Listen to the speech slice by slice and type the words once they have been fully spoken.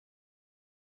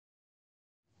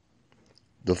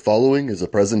The following is a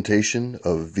presentation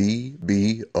of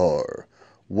VBR.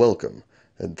 Welcome,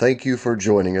 and thank you for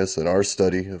joining us in our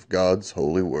study of God's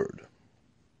holy word.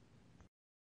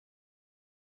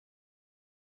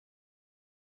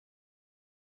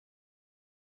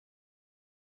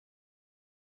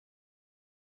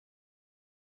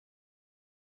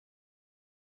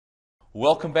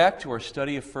 Welcome back to our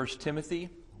study of 1 Timothy.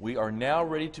 We are now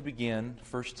ready to begin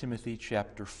 1 Timothy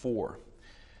chapter 4.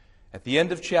 At the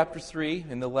end of chapter 3,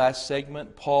 in the last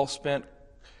segment, Paul spent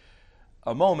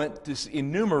a moment just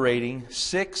enumerating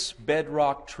 6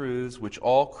 bedrock truths which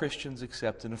all Christians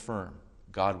accept and affirm.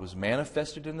 God was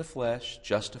manifested in the flesh,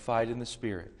 justified in the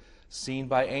Spirit, seen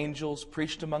by angels,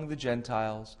 preached among the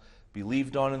Gentiles,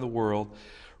 believed on in the world,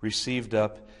 received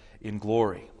up in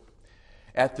glory.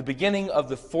 At the beginning of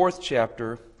the 4th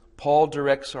chapter, Paul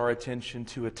directs our attention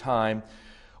to a time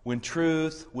when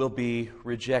truth will be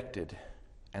rejected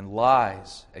and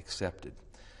lies accepted.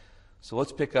 So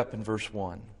let's pick up in verse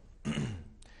 1.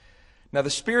 Now the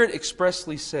Spirit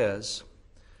expressly says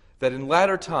that in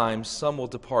latter times some will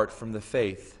depart from the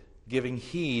faith, giving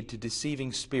heed to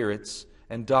deceiving spirits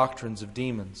and doctrines of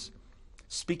demons,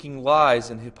 speaking lies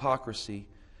and hypocrisy,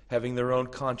 having their own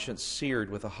conscience seared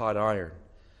with a hot iron,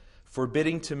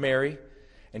 forbidding to marry,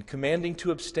 and commanding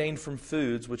to abstain from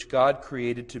foods which God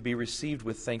created to be received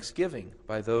with thanksgiving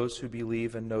by those who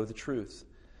believe and know the truth.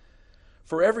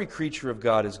 For every creature of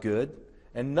God is good,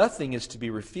 and nothing is to be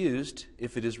refused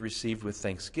if it is received with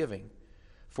thanksgiving,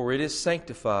 for it is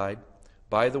sanctified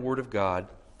by the word of God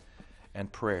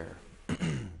and prayer.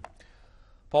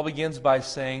 Paul begins by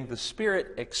saying, the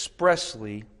Spirit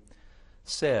expressly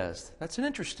says. That's an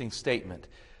interesting statement.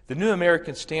 The New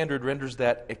American Standard renders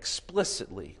that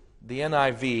explicitly, the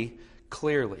NIV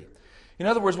clearly. In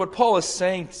other words, what Paul is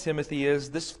saying to Timothy is,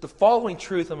 the following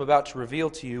truth I'm about to reveal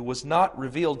to you was not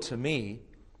revealed to me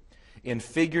in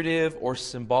figurative or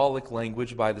symbolic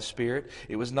language by the Spirit.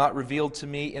 It was not revealed to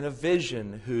me in a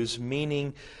vision whose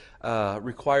meaning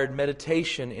required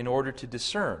meditation in order to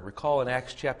discern. Recall in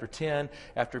Acts chapter 10,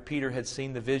 after Peter had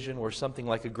seen the vision where something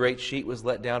like a great sheet was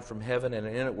let down from heaven, and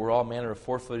in it were all manner of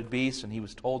four-footed beasts, and he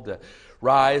was told to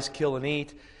rise, kill, and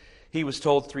eat. He was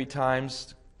told 3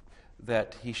 times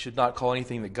that he should not call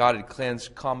anything that God had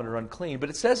cleansed common or unclean. But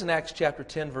it says in Acts chapter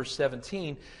 10, verse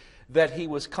 17, that he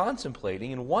was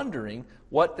contemplating and wondering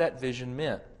what that vision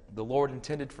meant. The Lord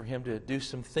intended for him to do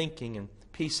some thinking and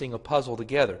piecing a puzzle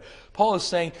together. Paul is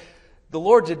saying, the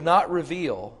Lord did not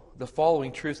reveal the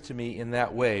following truth to me in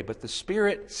that way, but the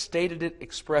Spirit stated it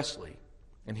expressly.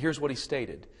 And here's what he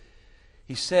stated.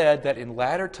 He said that in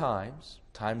latter times,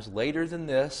 times later than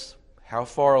this, how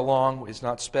far along is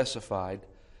not specified,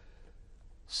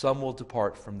 some will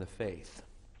depart from the faith.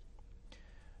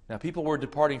 Now, people were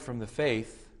departing from the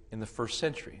faith in the first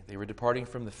century. They were departing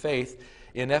from the faith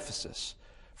in Ephesus.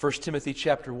 1 Timothy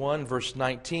chapter 1, verse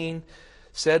 19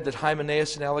 said that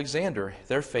Hymenaeus and Alexander,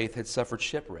 their faith had suffered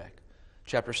shipwreck.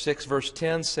 Chapter 6, verse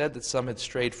 10 said that some had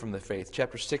strayed from the faith.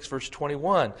 Chapter 6, verse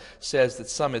 21 says that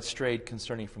some had strayed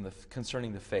concerning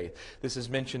the faith. This is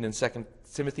mentioned in 2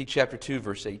 Timothy chapter 2,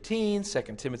 verse 18, 2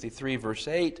 Timothy 3, verse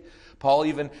 8. Paul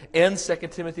even ends 2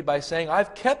 Timothy by saying,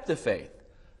 I've kept the faith,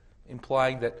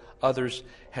 implying that others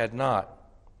had not.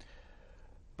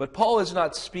 But Paul is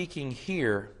not speaking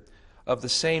here of the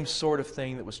same sort of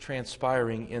thing that was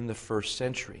transpiring in the first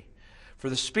century. For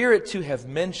the Spirit to have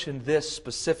mentioned this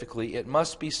specifically, it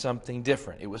must be something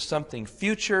different. It was something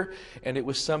future, and it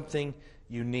was something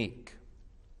unique.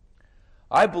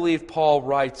 I believe Paul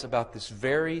writes about this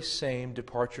very same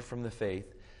departure from the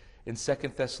faith in 2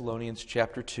 Thessalonians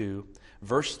chapter 2,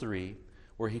 verse 3,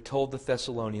 where he told the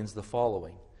Thessalonians the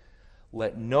following,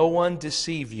 Let no one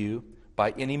deceive you by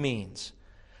any means,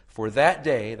 for that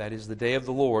day, that is the day of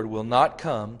the Lord, will not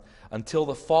come until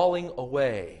the falling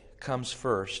away comes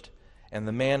first, and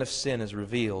the man of sin is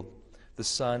revealed, the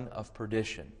son of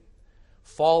perdition.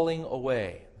 Falling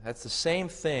away. That's the same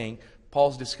thing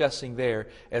Paul's discussing there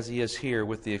as he is here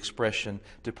with the expression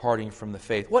departing from the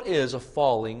faith. What is a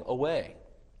falling away?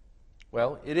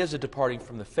 Well, it is a departing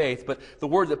from the faith, but the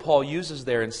word that Paul uses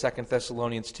there in 2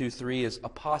 Thessalonians 2:3 is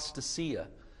apostasia.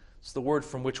 It's the word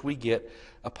from which we get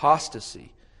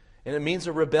apostasy. And it means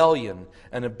a rebellion,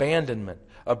 an abandonment,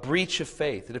 a breach of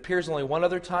faith. It appears only one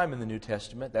other time in the New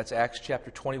Testament. That's Acts chapter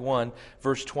 21,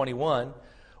 verse 21,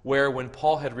 where when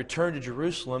Paul had returned to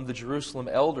Jerusalem, the Jerusalem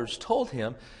elders told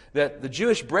him that the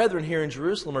Jewish brethren here in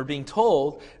Jerusalem are being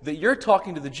told that you're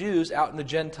talking to the Jews out in the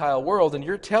Gentile world, and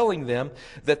you're telling them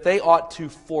that they ought to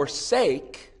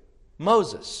forsake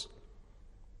Moses,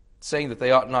 saying that they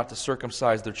ought not to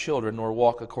circumcise their children nor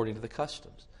walk according to the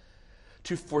customs.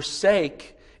 To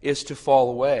forsake is to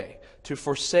fall away. To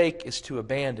forsake is to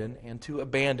abandon, and to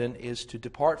abandon is to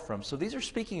depart from. So these are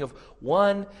speaking of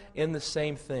one and the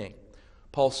same thing.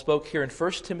 Paul spoke here in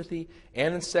 1 Timothy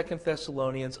and in 2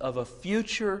 Thessalonians of a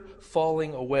future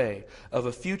falling away, of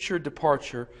a future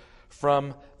departure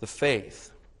from the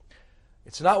faith.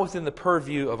 It's not within the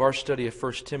purview of our study of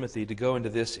 1 Timothy to go into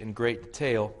this in great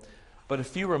detail, but a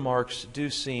few remarks do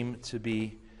seem to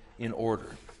be in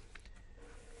order.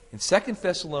 In 2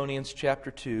 Thessalonians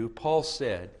chapter 2, Paul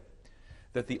said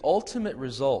that the ultimate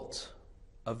result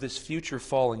of this future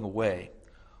falling away,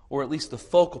 or at least the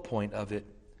focal point of it,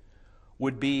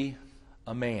 would be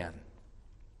a man.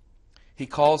 He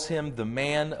calls him the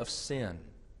man of sin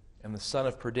and the son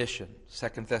of perdition,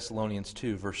 2 Thessalonians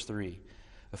 2, verse 3.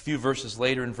 A few verses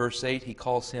later in verse 8, he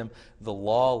calls him the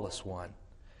lawless one.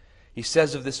 He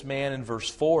says of this man in verse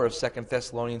 4 of 2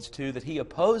 Thessalonians 2 that he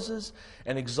opposes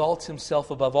and exalts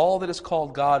himself above all that is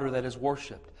called God or that is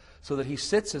worshipped, so that he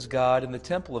sits as God in the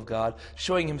temple of God,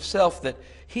 showing himself that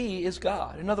he is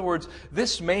God. In other words,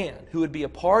 this man who would be a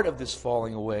part of this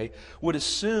falling away would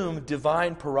assume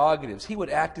divine prerogatives. He would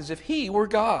act as if he were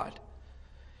God.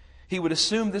 He would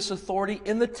assume this authority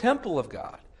in the temple of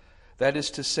God. That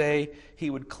is to say, he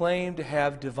would claim to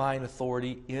have divine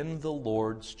authority in the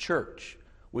Lord's church,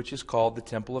 which is called the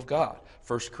temple of God.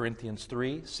 1 Corinthians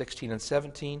 3, 16 and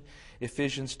 17,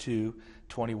 Ephesians 2,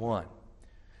 21.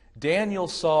 Daniel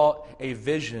saw a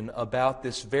vision about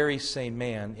this very same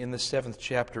man in the 7th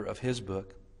chapter of his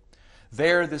book.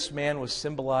 There, this man was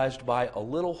symbolized by a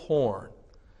little horn.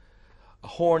 A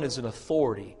horn is an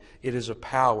authority. It is a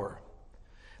power.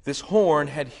 This horn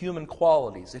had human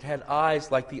qualities. It had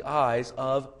eyes like the eyes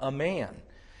of a man,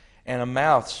 and a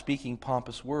mouth speaking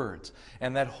pompous words.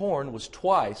 And that horn was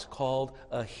twice called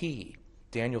a he.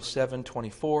 Daniel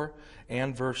 7:24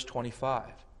 and verse 25.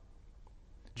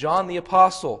 John the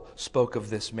Apostle spoke of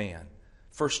this man.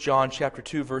 1 John chapter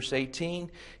 2, verse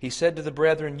 18, he said to the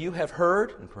brethren, "You have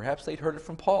heard," and perhaps they'd heard it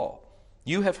from Paul,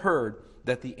 "you have heard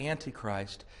that the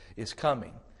Antichrist is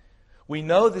coming." We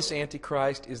know this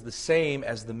Antichrist is the same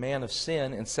as the man of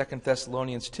sin in 2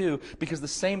 Thessalonians 2 because the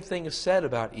same thing is said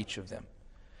about each of them.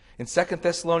 In 2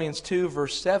 Thessalonians 2,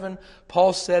 verse 7,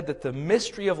 Paul said that the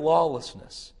mystery of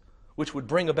lawlessness, which would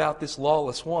bring about this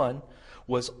lawless one,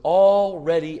 was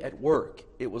already at work.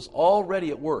 It was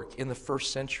already at work in the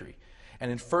first century. And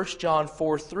in 1 John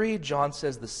 4:3, John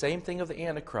says the same thing of the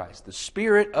Antichrist. The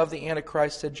spirit of the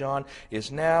Antichrist, said John,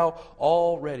 is now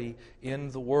already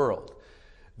in the world.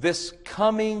 This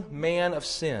coming man of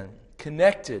sin,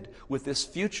 connected with this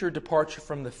future departure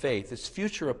from the faith, this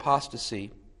future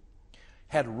apostasy,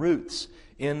 had roots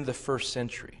in the first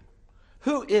century.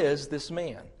 Who is this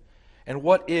man? And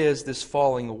what is this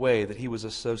falling away that he was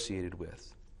associated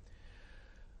with?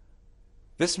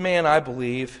 This man, I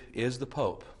believe, is the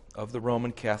Pope of the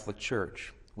Roman Catholic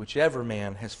Church, whichever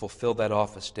man has fulfilled that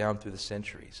office down through the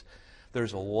centuries.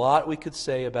 There's a lot we could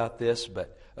say about this,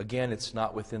 but again, it's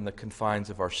not within the confines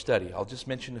of our study. I'll just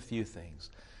mention a few things.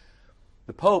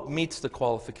 The Pope meets the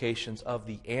qualifications of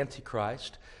the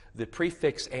Antichrist. The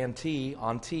prefix anti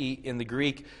in the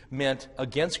Greek meant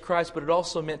against Christ, but it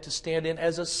also meant to stand in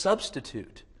as a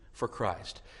substitute for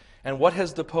Christ. And what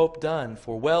has the Pope done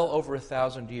for well over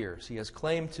 1,000 years? He has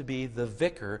claimed to be the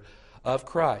vicar of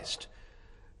Christ.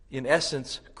 In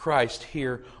essence, Christ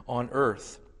here on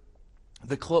earth.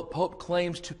 The Pope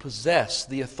claims to possess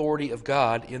the authority of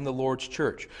God in the Lord's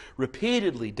church.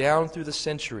 Repeatedly, down through the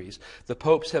centuries, the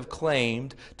popes have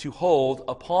claimed to hold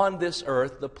upon this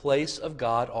earth the place of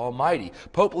God Almighty.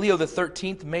 Pope Leo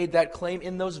XIII made that claim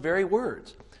in those very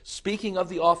words. Speaking of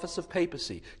the office of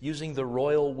papacy, using the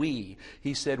royal we,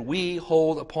 he said, "We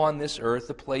hold upon this earth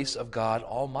the place of God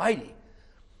Almighty."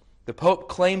 The Pope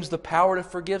claims the power to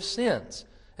forgive sins.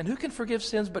 And who can forgive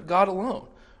sins but God alone?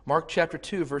 Mark chapter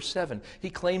 2, verse 7. He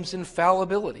claims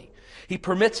infallibility. He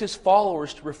permits his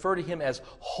followers to refer to him as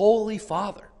Holy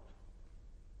Father.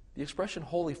 The expression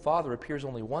Holy Father appears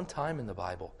only one time in the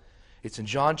Bible. It's in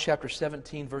John chapter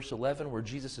 17, verse 11, where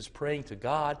Jesus is praying to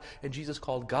God, and Jesus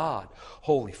called God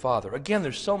Holy Father. Again,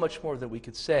 there's so much more that we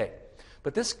could say.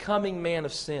 But this coming man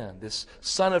of sin, this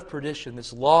son of perdition,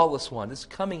 this lawless one, this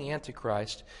coming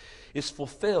Antichrist, is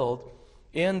fulfilled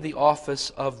in the office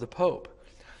of the Pope.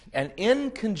 And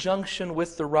in conjunction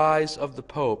with the rise of the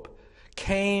Pope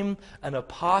came an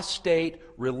apostate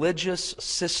religious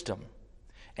system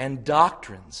and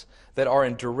doctrines that are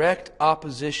in direct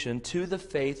opposition to the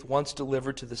faith once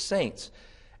delivered to the saints,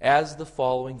 as the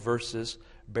following verses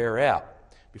bear out.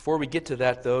 Before we get to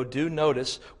that, though, do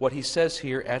notice what he says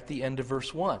here at the end of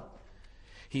verse 1.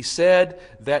 He said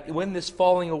that when this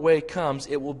falling away comes,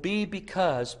 it will be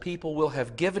because people will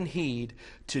have given heed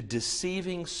to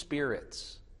deceiving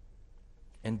spirits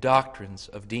and doctrines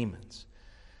of demons.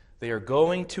 They are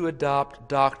going to adopt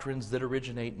doctrines that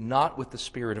originate not with the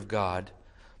Spirit of God,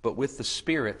 but with the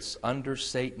spirits under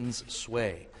Satan's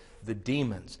sway, the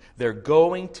demons. They're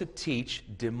going to teach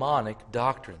demonic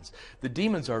doctrines. The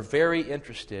demons are very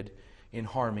interested in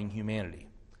harming humanity.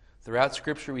 Throughout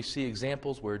Scripture, we see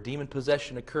examples where demon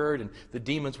possession occurred, and the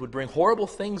demons would bring horrible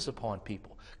things upon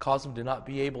people, cause them to not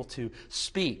be able to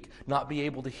speak, not be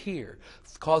able to hear,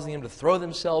 causing them to throw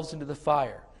themselves into the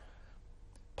fire.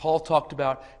 Paul talked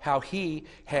about how he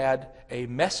had a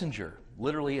messenger,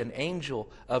 literally an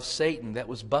angel of Satan, that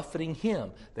was buffeting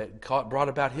him, that brought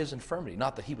about his infirmity.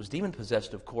 Not that he was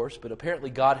demon-possessed, of course, but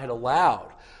apparently God had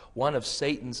allowed one of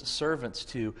Satan's servants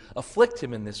to afflict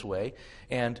him in this way,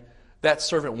 and that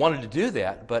servant wanted to do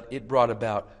that, but it brought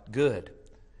about good.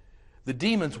 The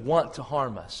demons want to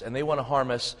harm us, and they want to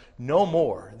harm us no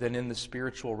more than in the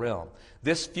spiritual realm.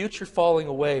 This future falling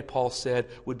away, Paul said,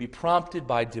 would be prompted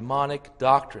by demonic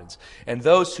doctrines. And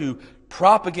those who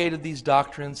propagated these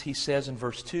doctrines, he says in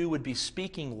verse 2, would be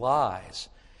speaking lies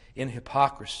in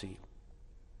hypocrisy.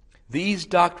 These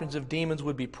doctrines of demons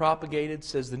would be propagated,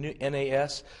 says the new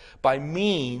NAS, by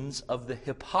means of the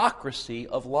hypocrisy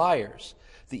of liars.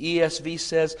 The ESV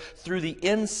says, through the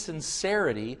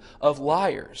insincerity of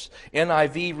liars.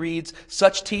 NIV reads,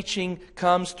 such teachings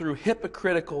come through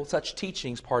hypocritical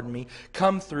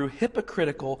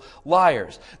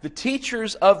liars. The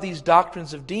teachers of these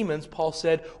doctrines of demons, Paul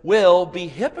said, will be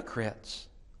hypocrites.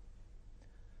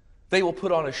 They will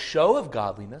put on a show of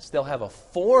godliness. They'll have a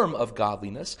form of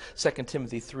godliness, 2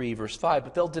 Timothy 3, verse 5,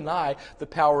 but they'll deny the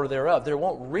power thereof. There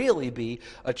won't really be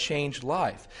a changed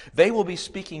life. They will be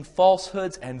speaking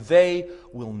falsehoods, and they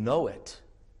will know it.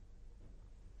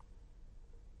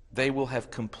 They will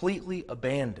have completely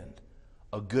abandoned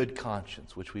a good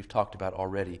conscience, which we've talked about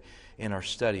already in our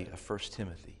study of 1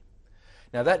 Timothy.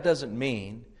 Now, that doesn't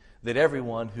mean that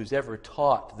everyone who's ever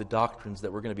taught the doctrines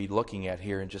that we're going to be looking at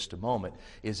here in just a moment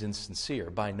is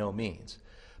insincere, by no means.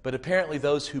 But apparently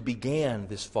those who began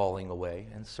this falling away,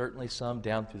 and certainly some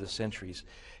down through the centuries,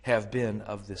 have been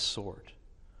of this sort.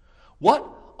 What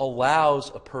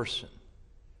allows a person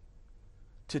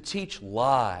to teach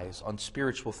lies on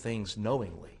spiritual things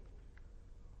knowingly?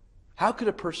 How could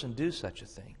a person do such a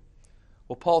thing?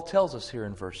 Well, Paul tells us here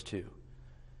in verse 2.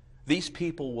 These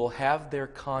people will have their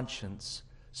conscience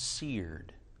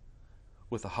seared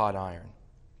with a hot iron.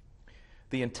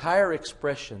 The entire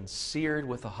expression, seared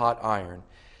with a hot iron,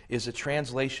 is a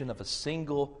translation of a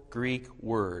single Greek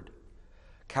word,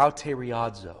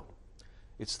 kauteriazo.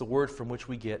 It's the word from which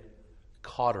we get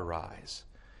cauterize.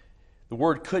 The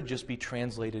word could just be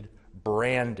translated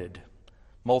branded.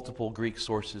 Multiple Greek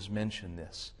sources mention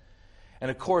this.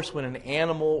 And of course, when an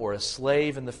animal or a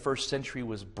slave in the first century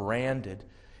was branded,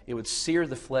 it would sear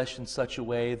the flesh in such a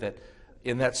way that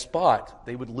in that spot,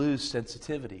 they would lose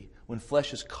sensitivity. When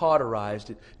flesh is cauterized,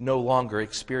 it no longer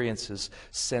experiences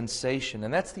sensation.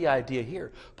 And that's the idea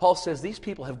here. Paul says these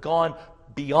people have gone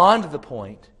beyond the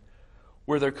point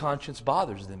where their conscience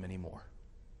bothers them anymore.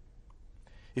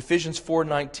 Ephesians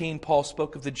 4:19, Paul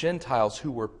spoke of the Gentiles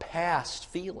who were past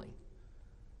feeling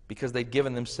because they'd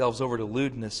given themselves over to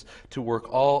lewdness, to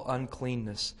work all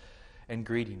uncleanness and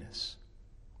greediness.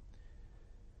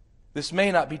 This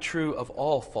may not be true of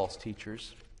all false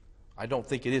teachers. I don't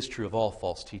think it is true of all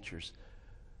false teachers.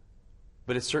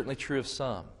 But it's certainly true of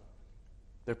some.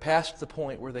 They're past the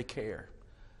point where they care.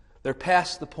 They're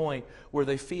past the point where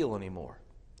they feel anymore.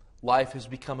 Life has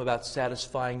become about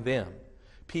satisfying them.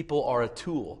 People are a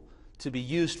tool to be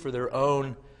used for their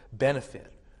own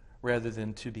benefit rather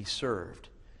than to be served.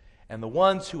 And the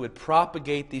ones who would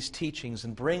propagate these teachings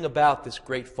and bring about this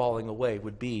great falling away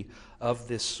would be of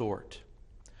this sort.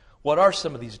 What are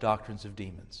some of these doctrines of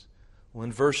demons? Well,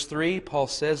 in verse 3, Paul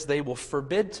says they will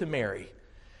forbid to marry,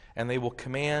 and they will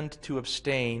command to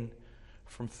abstain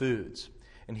from foods.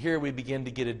 And here we begin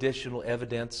to get additional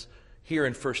evidence here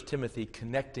in 1 Timothy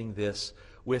connecting this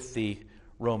with the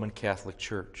Roman Catholic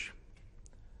Church.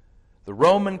 The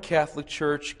Roman Catholic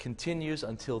Church continues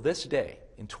until this day,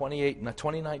 in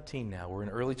 2019 now, we're in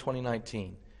early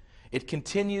 2019. It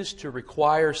continues to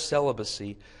require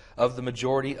celibacy of the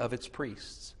majority of its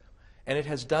priests. And it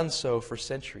has done so for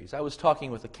centuries. I was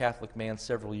talking with a Catholic man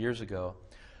several years ago,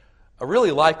 a really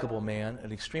likable man,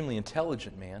 an extremely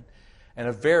intelligent man, and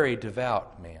a very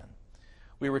devout man.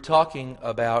 We were talking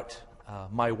about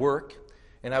my work,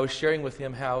 and I was sharing with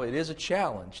him how it is a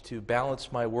challenge to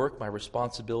balance my work, my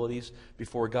responsibilities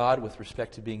before God with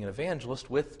respect to being an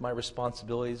evangelist with my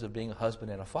responsibilities of being a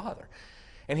husband and a father.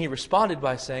 And he responded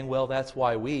by saying, well, that's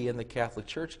why we in the Catholic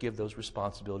Church give those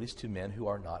responsibilities to men who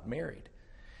are not married.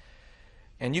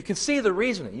 And you can see the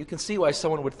reasoning. You can see why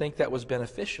someone would think that was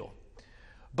beneficial.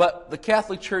 But the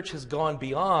Catholic Church has gone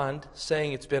beyond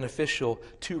saying it's beneficial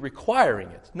to requiring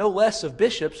it, no less of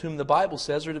bishops, whom the Bible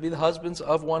says are to be the husbands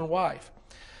of one wife.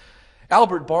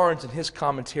 Albert Barnes, in his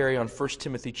commentary on 1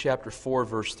 Timothy chapter 4,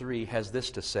 verse 3, has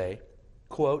this to say,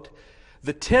 quote,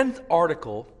 "The 10th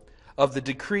article of the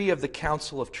decree of the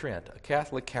Council of Trent, a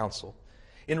Catholic council,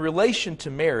 in relation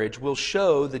to marriage will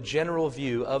show the general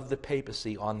view of the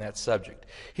papacy on that subject."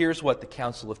 Here's what the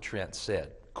Council of Trent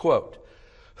said, quote,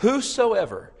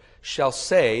 "Whosoever shall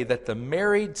say that the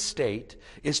married state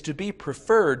is to be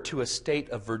preferred to a state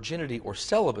of virginity or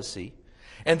celibacy,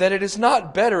 and that it is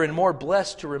not better and more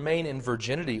blessed to remain in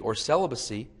virginity or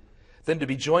celibacy than to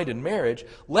be joined in marriage,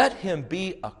 let him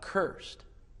be accursed.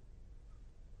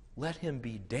 Let him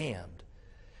be damned."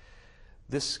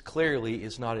 This clearly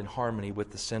is not in harmony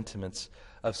with the sentiments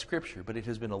of Scripture, but it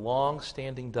has been a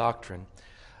long-standing doctrine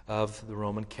of the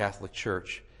Roman Catholic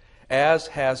Church, as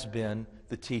has been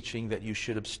the teaching that you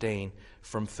should abstain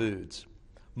from foods.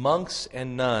 Monks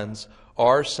and nuns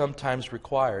are sometimes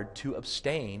required to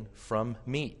abstain from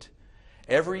meat.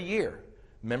 Every year,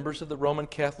 members of the Roman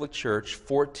Catholic Church,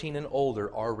 14 and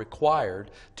older, are required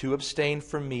to abstain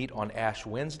from meat on Ash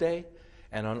Wednesday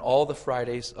and on all the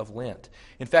Fridays of Lent.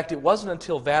 In fact, it wasn't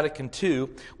until Vatican II,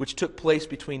 which took place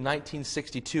between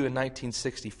 1962 and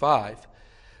 1965,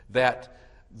 that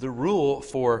the rule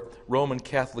for Roman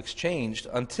Catholics changed.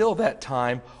 Until that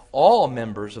time, all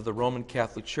members of the Roman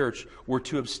Catholic Church were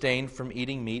to abstain from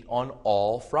eating meat on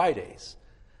all Fridays.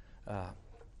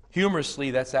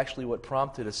 Humorously, that's actually what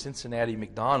prompted a Cincinnati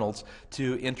McDonald's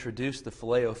to introduce the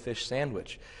Filet-O-Fish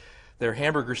sandwich. Their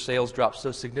hamburger sales dropped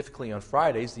so significantly on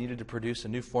Fridays, they needed to produce a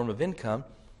new form of income,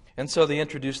 and so they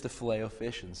introduced the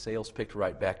Filet-O-Fish, and sales picked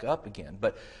right back up again.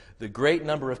 But the great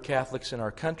number of Catholics in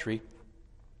our country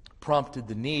prompted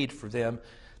the need for them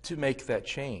to make that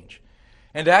change.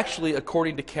 And actually,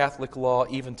 according to Catholic law,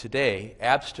 even today,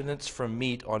 abstinence from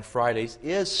meat on Fridays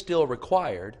is still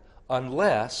required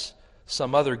unless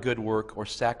some other good work or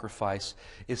sacrifice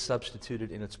is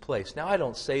substituted in its place. Now, I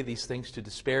don't say these things to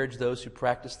disparage those who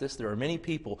practice this. There are many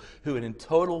people who, in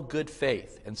total good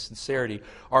faith and sincerity,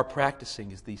 are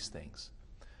practicing these things.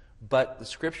 But the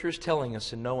Scripture is telling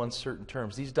us in no uncertain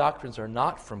terms, these doctrines are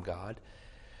not from God,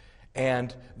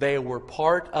 and they were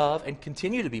part of, and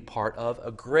continue to be part of,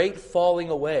 a great falling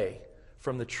away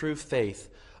from the true faith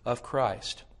of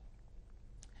Christ.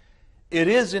 It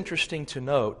is interesting to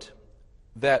note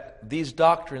that these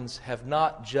doctrines have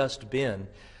not just been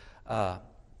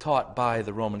taught by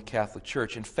the Roman Catholic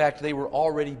Church. In fact, they were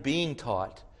already being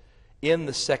taught in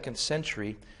the 2nd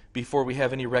century before we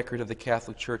have any record of the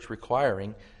Catholic Church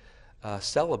requiring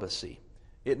celibacy.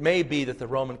 It may be that the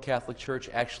Roman Catholic Church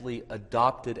actually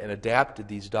adopted and adapted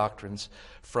these doctrines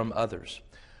from others.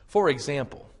 For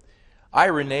example,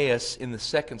 Irenaeus in the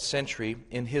 2nd century,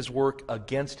 in his work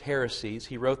Against Heresies,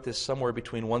 he wrote this somewhere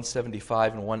between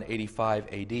 175 and 185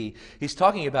 AD. He's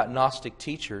talking about Gnostic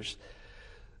teachers.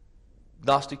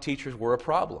 Gnostic teachers were a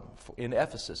problem in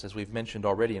Ephesus, as we've mentioned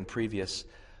already in previous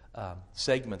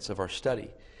segments of our study.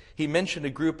 He mentioned a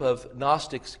group of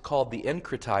Gnostics called the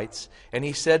Encratites, and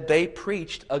he said they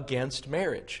preached against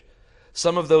marriage.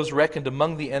 Some of those reckoned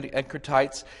among the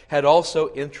Encratites had also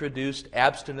introduced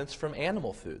abstinence from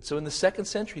animal food. So in the 2nd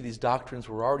century, these doctrines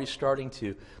were already starting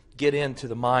to get into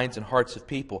the minds and hearts of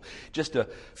people. Just a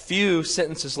few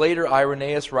sentences later,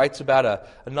 Irenaeus writes about a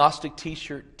Gnostic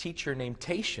teacher named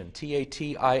Tatian,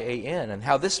 T-A-T-I-A-N, and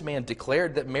how this man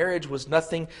declared that marriage was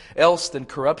nothing else than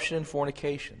corruption and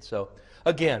fornication. So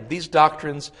again, these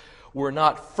doctrines were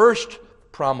not first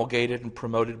promulgated and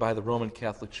promoted by the Roman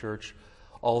Catholic Church,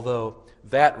 although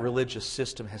that religious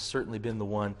system has certainly been the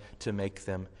one to make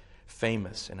them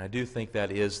famous. And I do think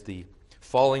that is the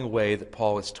falling away that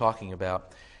Paul is talking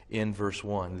about in verse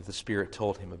 1, that the Spirit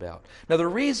told him about. Now, the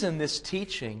reason this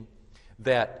teaching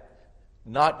that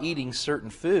not eating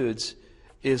certain foods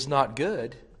is not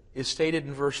good is stated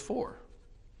in verse 4.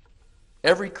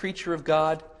 Every creature of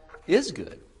God is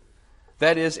good.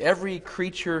 That is,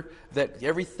 everything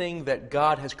that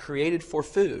God has created for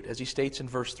food, as he states in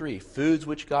verse 3, foods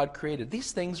which God created,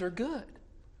 these things are good.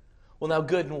 Well, now,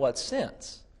 good in what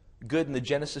sense? Good in the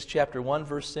Genesis chapter 1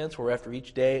 verse sense, where after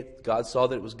each day God saw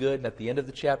that it was good, and at the end of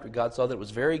the chapter God saw that it was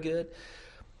very good?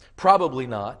 Probably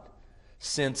not,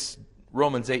 since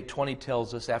Romans 8:20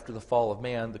 tells us after the fall of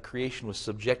man, the creation was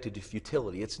subjected to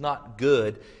futility. It's not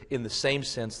good in the same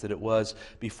sense that it was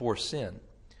before sin.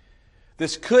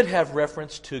 This could have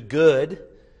reference to good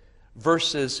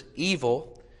versus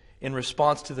evil In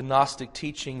response to the Gnostic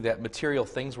teaching that material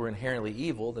things were inherently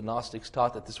evil, the Gnostics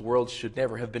taught that this world should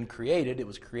never have been created. It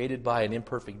was created by an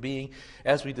imperfect being,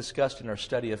 as we discussed in our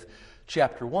study of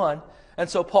chapter 1. And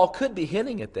so Paul could be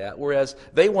hinting at that, whereas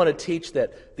they want to teach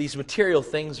that these material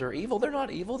things are evil. They're not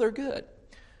evil, they're good.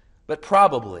 But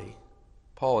probably,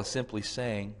 Paul is simply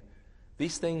saying,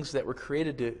 these things that were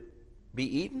created to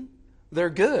be eaten, they're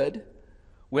good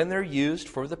when they're used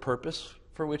for the purpose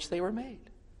for which they were made.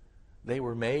 They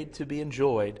were made to be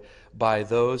enjoyed by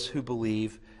those who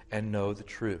believe and know the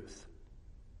truth.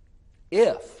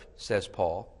 If, says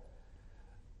Paul,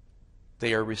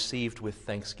 they are received with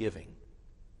thanksgiving.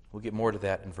 We'll get more to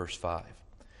that in verse 5.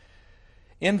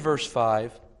 In verse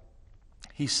 5,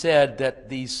 he said that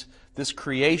this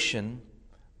creation,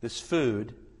 this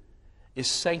food, is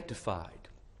sanctified.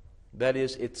 That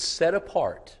is, it's set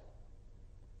apart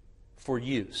for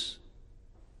use,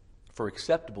 for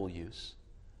acceptable use,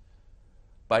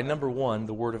 by number one,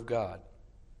 the Word of God.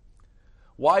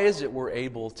 Why is it we're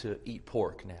able to eat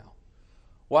pork now?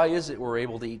 Why is it we're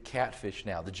able to eat catfish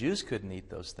now? The Jews couldn't eat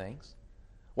those things.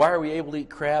 Why are we able to eat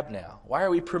crab now? Why are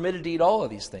we permitted to eat all of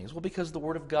these things? Well, because the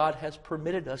Word of God has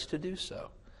permitted us to do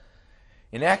so.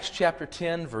 In Acts chapter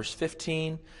 10, verse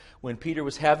 15, when Peter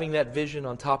was having that vision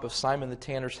on top of Simon the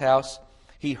tanner's house,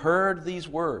 he heard these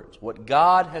words, "What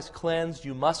God has cleansed,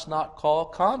 you must not call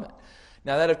common."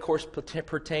 Now that, of course,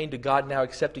 pertained to God now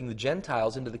accepting the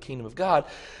Gentiles into the kingdom of God,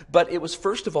 but it was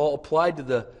first of all applied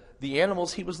to the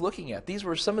animals he was looking at.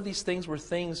 Some of these things were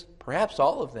things, perhaps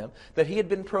all of them, that he had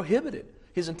been prohibited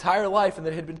his entire life and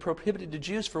that had been prohibited to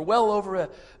Jews for well over a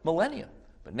millennium.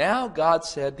 But now God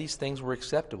said these things were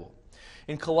acceptable.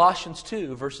 In Colossians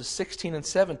 2, verses 16 and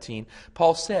 17,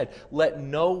 Paul said, "Let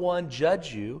no one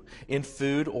judge you in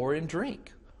food or in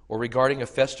drink, or regarding a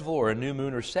festival or a new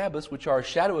moon or Sabbaths, which are a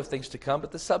shadow of things to come,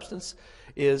 but the substance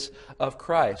is of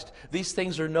Christ." These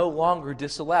things are no longer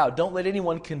disallowed. Don't let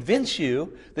anyone convince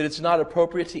you that it's not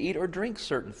appropriate to eat or drink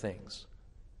certain things.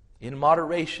 In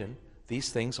moderation, these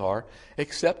things are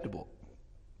acceptable.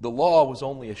 The law was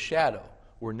only a shadow.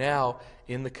 We're now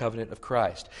in the covenant of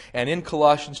Christ. And in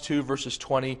Colossians 2, verses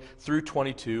 20 through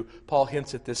 22, Paul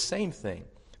hints at this same thing.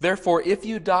 "Therefore, if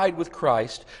you died with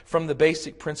Christ from the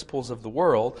basic principles of the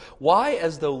world, why,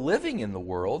 as though living in the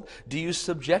world, do you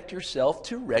subject yourself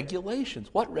to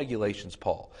regulations?" What regulations,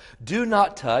 Paul? "Do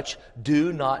not touch,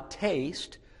 do not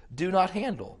taste, do not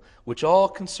handle, which all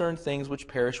concern things which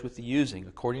perish with the using,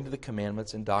 according to the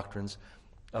commandments and doctrines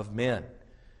of men."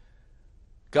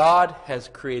 God has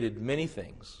created many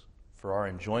things for our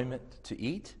enjoyment to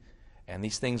eat, and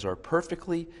these things are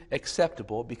perfectly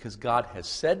acceptable because God has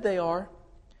said they are,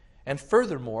 and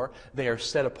furthermore, they are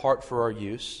set apart for our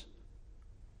use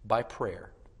by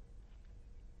prayer.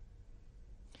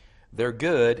 They're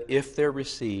good if they're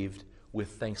received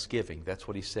with thanksgiving. That's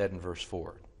what he said in verse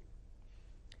 4.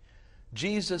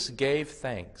 Jesus gave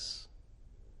thanks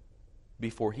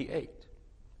before he ate.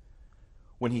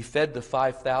 When he fed the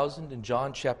 5,000 in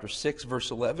John chapter 6, verse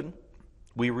 11,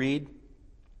 we read,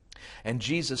 "And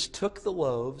Jesus took the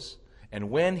loaves,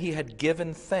 and when he had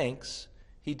given thanks,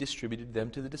 he distributed them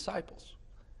to the disciples."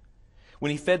 When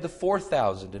he fed the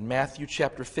 4,000 in Matthew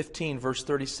chapter 15, verse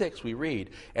 36, we read,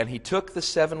 "And he took the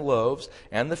 7 loaves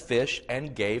and the fish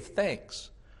and gave thanks,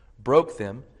 broke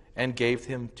them, and gave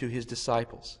them to his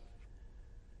disciples."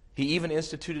 He even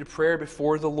instituted prayer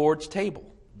before the Lord's table,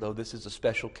 though this is a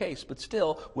special case. But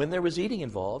still, when there was eating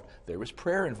involved, there was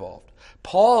prayer involved.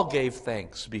 Paul gave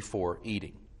thanks before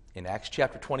eating. In Acts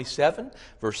chapter 27,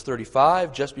 verse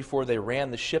 35, just before they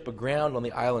ran the ship aground on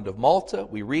the island of Malta,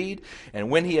 we read, "And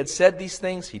when he had said these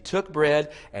things, he took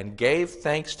bread and gave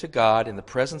thanks to God in the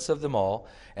presence of them all.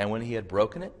 And when he had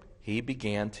broken it, he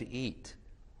began to eat."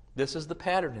 This is the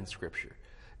pattern in Scripture.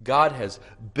 God has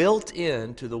built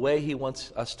into the way he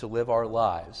wants us to live our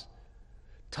lives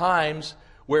times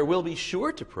where we'll be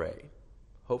sure to pray.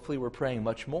 Hopefully we're praying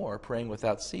much more, praying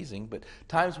without ceasing, but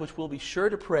times which we'll be sure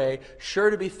to pray,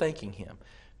 sure to be thanking him,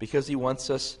 because he wants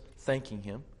us thanking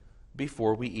him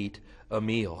before we eat a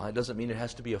meal. That doesn't mean it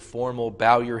has to be a formal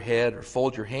bow your head or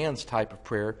fold your hands type of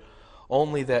prayer,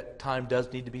 only that time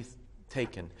does need to be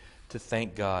taken to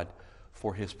thank God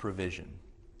for his provision.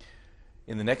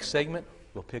 In the next segment,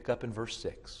 we'll pick up in verse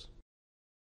 6.